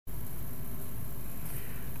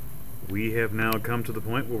We have now come to the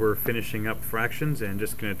point where we're finishing up fractions and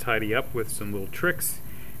just going to tidy up with some little tricks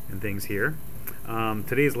and things here.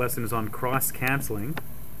 Today's lesson is on cross-canceling,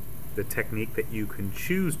 the technique that you can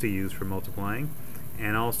choose to use for multiplying,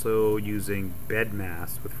 and also using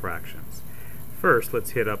Bedmas with fractions. First, let's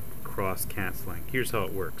hit up cross-canceling. Here's how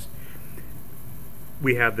it works.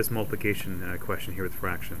 We have this multiplication question here with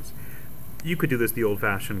fractions. You could do this the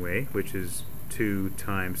old-fashioned way, which is 2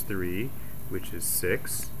 times 3, which is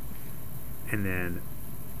 6. And then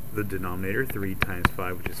the denominator, 3 times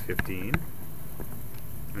 5, which is 15.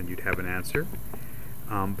 And you'd have an answer.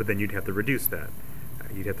 But then you'd have to reduce that.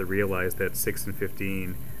 You'd have to realize that 6 and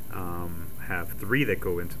 15 have 3 that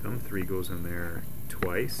go into them. 3 goes in there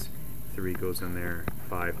twice. 3 goes in there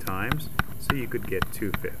 5 times. So you could get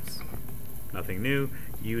 2/5. Nothing new.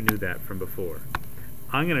 You knew that from before.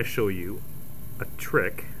 I'm going to show you a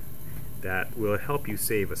trick that will help you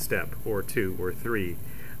save a step or 2 or 3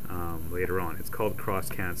 later on. It's called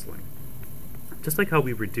cross-canceling. Just like how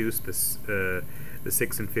we reduced this, the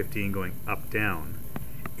 6 and 15 going up-down,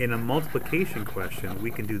 in a multiplication question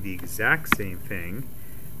we can do the exact same thing,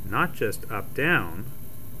 not just up-down,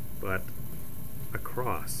 but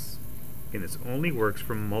across. And this only works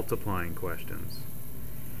for multiplying questions.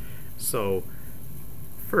 So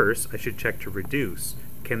first I should check to reduce.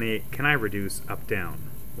 Can I reduce up-down?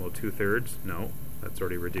 Well, 2/3, no, that's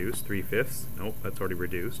already reduced. 3/5, no, that's already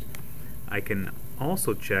reduced. I can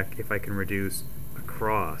also check if I can reduce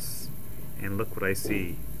across. And look what I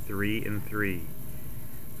see, 3 and 3.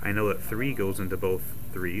 I know that 3 goes into both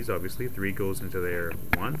 3's, obviously. 3 goes into there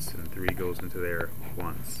once, and 3 goes into there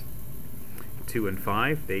once. 2 and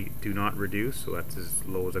 5, they do not reduce, so that's as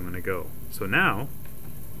low as I'm going to go. So now,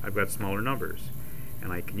 I've got smaller numbers,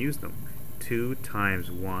 and I can use them. 2 times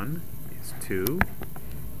 1 is 2.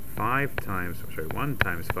 1 times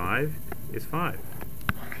 5 is 5.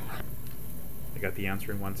 I got the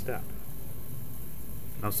answer in one step.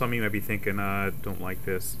 Now some of you might be thinking, don't like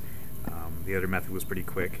this. The other method was pretty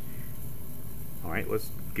quick. Alright,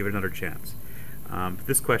 let's give it another chance.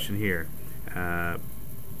 This question here,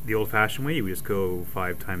 the old-fashioned way, you would just go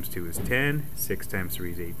 5 times 2 is 10, 6 times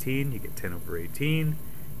 3 is 18, you get 10 over 18,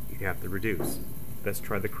 you have to reduce. Let's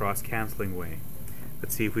try the cross-canceling way.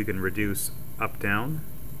 Let's see if we can reduce up-down,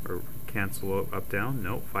 or cancel up-down.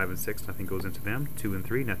 No, 5 and 6, nothing goes into them. 2 and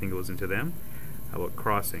 3, nothing goes into them. How about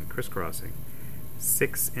crossing, crisscrossing?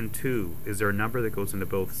 6 and 2, is there a number that goes into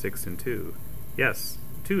both 6 and 2? Yes,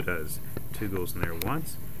 2 does. 2 goes in there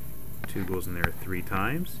once, 2 goes in there 3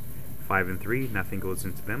 times. 5 and 3, nothing goes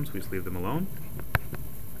into them, so we just leave them alone.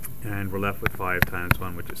 And we're left with 5 times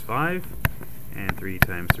 1, which is 5, and 3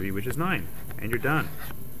 times 3, which is 9. And you're done.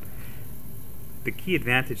 The key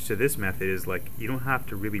advantage to this method is, like, you don't have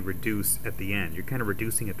to really reduce at the end. You're kind of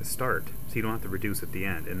reducing at the start, so you don't have to reduce at the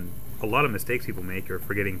end. And a lot of mistakes people make are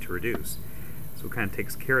forgetting to reduce. So it kind of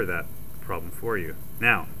takes care of that problem for you.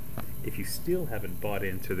 Now, if you still haven't bought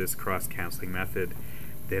into this cross-canceling method,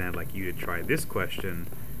 then I'd like you to try this question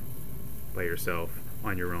by yourself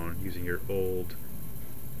on your own using your old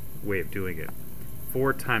way of doing it.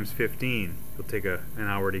 4 times 15, it'll take an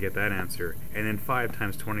hour to get that answer. And then 5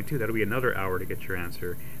 times 22, that'll be another hour to get your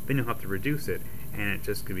answer. Then you'll have to reduce it, and it's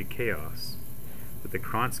just going to be chaos. With the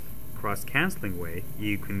cross-canceling way,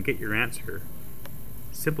 you can get your answer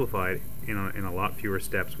simplified in a lot fewer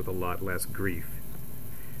steps with a lot less grief.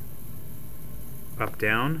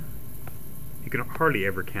 Up-down, you can hardly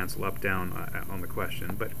ever cancel up-down on the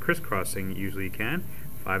question, but crisscrossing usually you can.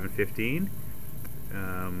 5 and 15.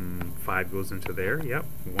 5 goes into there, yep,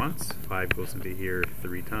 once. 5 goes into here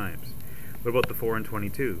 3 times. What about the 4 and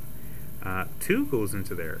 22? 2 goes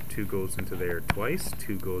into there. 2 goes into there twice.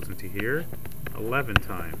 2 goes into here 11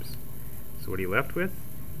 times. So what are you left with?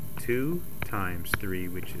 2 times 3,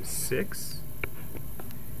 which is 6.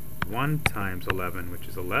 1 times 11, which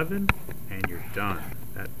is 11. And you're done.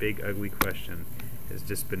 That big ugly question has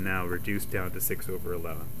just been now reduced down to 6 over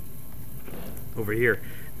 11. Over here,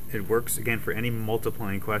 it works again for any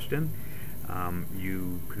multiplying question.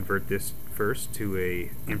 You convert this first to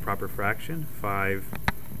a improper fraction. 5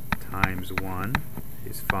 times 1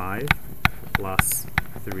 is 5, plus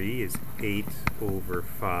 3 is 8 over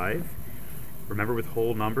 5. Remember, with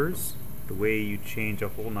whole numbers, the way you change a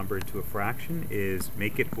whole number into a fraction is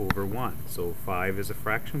make it over 1. So 5 is a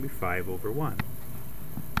fraction, will be 5 over 1.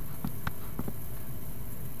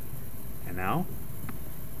 And now,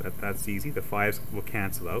 that's easy. The 5's will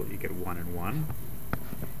cancel out. You get 1 and 1.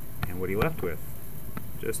 And what are you left with?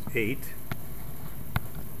 Just 8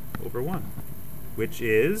 over 1, which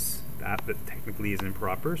is, that technically is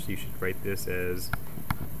improper, so you should write this as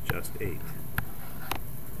just 8.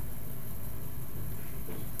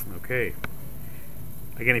 Okay. Okay.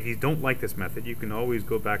 Again, if you don't like this method, you can always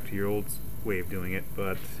go back to your old way of doing it,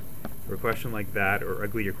 but for a question like that, or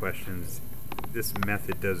uglier questions, this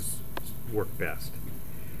method does work best.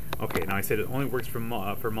 Okay, now I said it only works for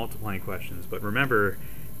multiplying questions, but remember,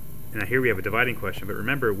 now here we have a dividing question, but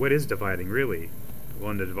remember, what is dividing really?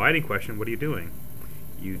 Well, in the dividing question, what are you doing?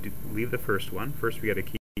 You leave the first one. First we got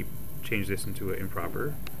to change this into an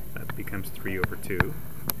improper. That becomes 3 over 2.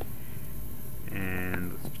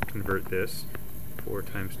 And let's convert this. 4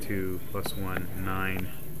 times 2 plus 1, 9.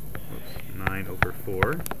 Oops, 9 over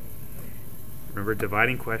 4. Remember,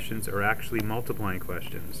 dividing questions are actually multiplying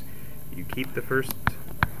questions. You keep the first,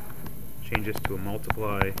 change this to a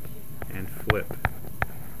multiply, and flip.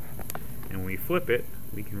 And when we flip it,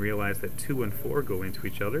 we can realize that 2 and 4 go into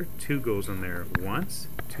each other. 2 goes in there once,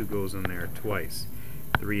 2 goes in there twice.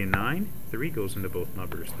 3 and 9, 3 goes into both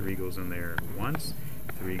numbers. 3 goes in there once,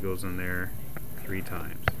 3 goes in there 3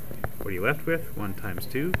 times. What are you left with? 1 times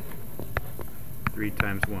 2, 3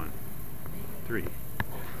 times 1, 3.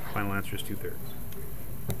 Final answer is 2/3.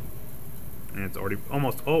 And it's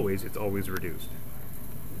almost always reduced.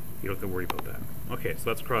 You don't have to worry about that. Okay, so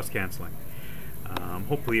that's cross-canceling.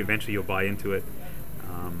 Hopefully eventually you'll buy into it.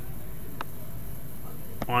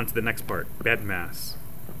 On to the next part, Bedmas.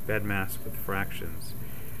 Bedmas with fractions.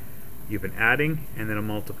 You've been adding and then a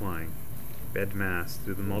multiplying. Bedmas,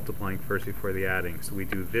 do the multiplying first before the adding. So we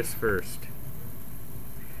do this first.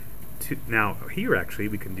 Now here actually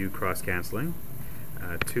we can do cross-canceling.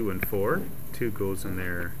 2 and 4. 2 goes in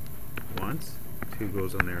there once. 2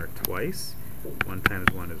 goes in there twice. 1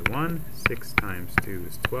 times 1 is 1. 6 times 2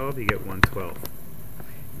 is 12. You get 1/12.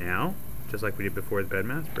 Now, just like we did before the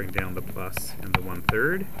Bedmas, bring down the plus and the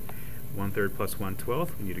 1/3. 1/3 plus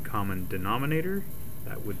 1/12. We need a common denominator.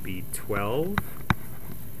 That would be 12.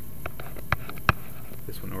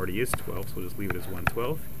 This one already is 12, so we'll just leave it as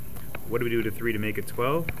 1/12. What do we do to 3 to make it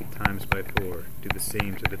 12? We times by 4. Do the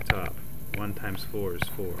same to the top. 1 times 4 is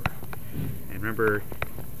 4. And remember,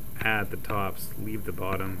 add the tops, leave the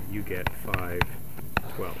bottom, you get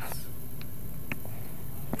 5/12.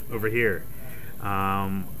 Over here,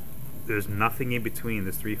 there's nothing in between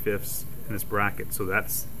this 3/5 and this bracket, so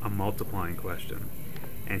that's a multiplying question.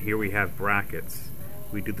 And here we have brackets.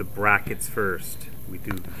 We do the brackets first. We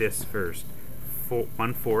do this first.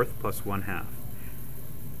 1/4 plus 1/2.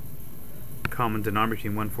 Common denominator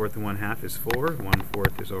between 1/4 and 1/2 is 4.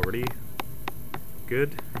 1/4 is already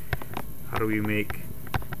good. How do we make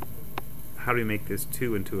this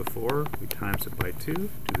 2 into a 4? We times it by 2.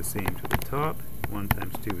 Do the same to the top. 1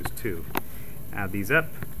 times 2 is 2. Add these up.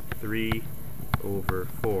 3 over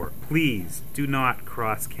 4. Please do not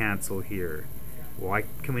cross-cancel here. Why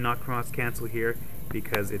can we not cross-cancel here?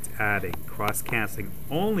 Because it's adding. Cross-canceling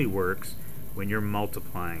only works when you're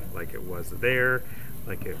multiplying, like it was there,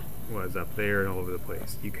 like it was up there, and all over the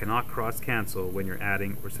place. You cannot cross-cancel when you're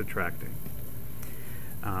adding or subtracting.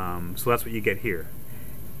 So that's what you get here.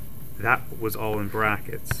 That was all in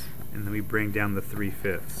brackets, and then we bring down the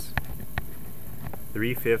 3/5.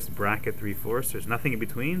 3/5 bracket 3/4. There's nothing in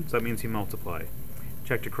between, so that means you multiply.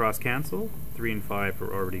 Check to cross-cancel. 3 and 5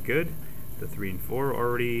 are already good. The 3 and 4 are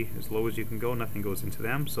already as low as you can go. Nothing goes into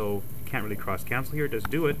them, so you can't really cross-cancel here. Just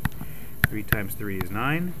do it. 3 times 3 is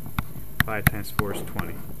 9. 5 times 4 is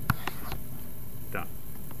 20. Done.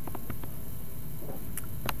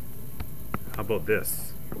 How about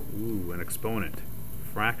this? Ooh, an exponent.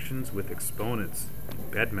 Fractions with exponents.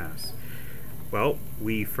 Bedmas. Well,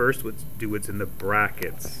 we first would do what's in the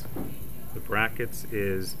brackets. The brackets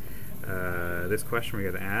is this question we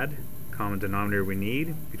got to add. Common denominator we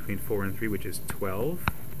need between 4 and 3, which is 12.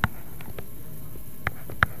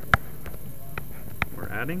 We're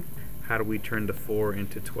adding. How do we turn the 4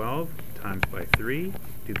 into 12? Times by 3.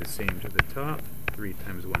 Do the same to the top. 3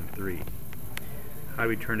 times 1, 3. How do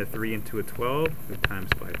we turn a 3 into a 12? We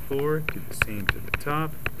times by 4. Do the same to the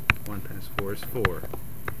top. 1 times 4 is 4.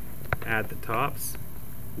 Add the tops.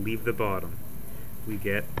 Leave the bottom. We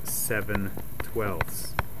get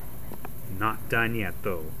 7/12. Not done yet,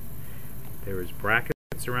 though. There was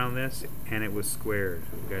brackets around this, and it was squared.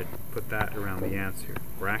 We've got to put that around the answer.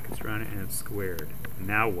 Brackets around it, and it's squared.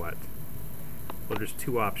 Now what? Well, there's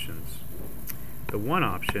two options. The one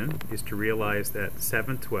option is to realize that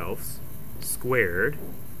 7/12 squared,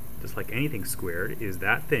 just like anything squared, is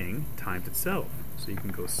that thing times itself. So you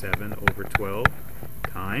can go 7 over 12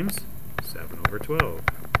 times 7 over 12.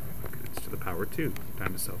 It's to the power 2,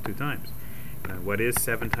 times itself 2 times. And what is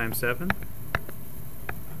 7 times 7?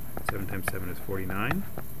 7 times 7 is 49.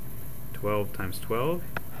 12 times 12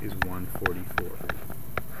 is 144.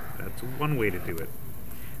 That's one way to do it.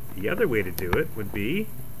 The other way to do it would be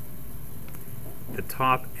the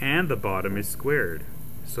top and the bottom is squared.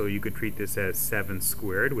 So you could treat this as 7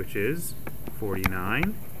 squared, which is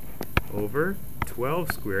 49, over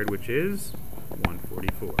 12 squared, which is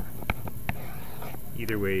 144.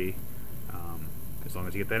 Either way, as long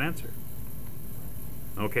as you get that answer.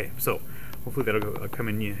 Okay, so hopefully that'll come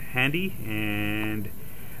in handy. And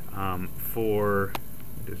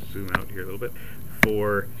just zoom out here a little bit,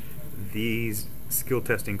 for these skill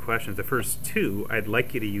testing questions, the first two, I'd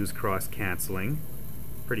like you to use cross-canceling,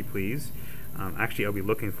 pretty please. Actually, I'll be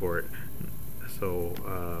looking for it,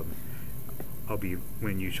 so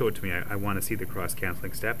when you show it to me, I want to see the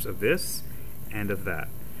cross-canceling steps of this and of that,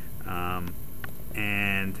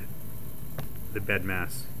 and the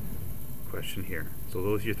Bedmas question here. So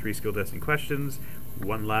those are your 3 skill testing questions.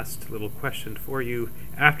 One last little question for you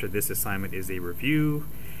after this assignment is a review,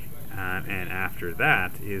 and after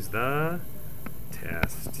that is the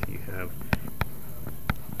test. You have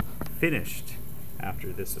finished,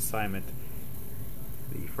 after this assignment,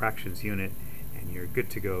 the fractions unit, and you're good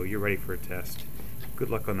to go. You're ready for a test. Good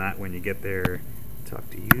luck on that when you get there. Talk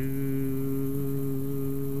to you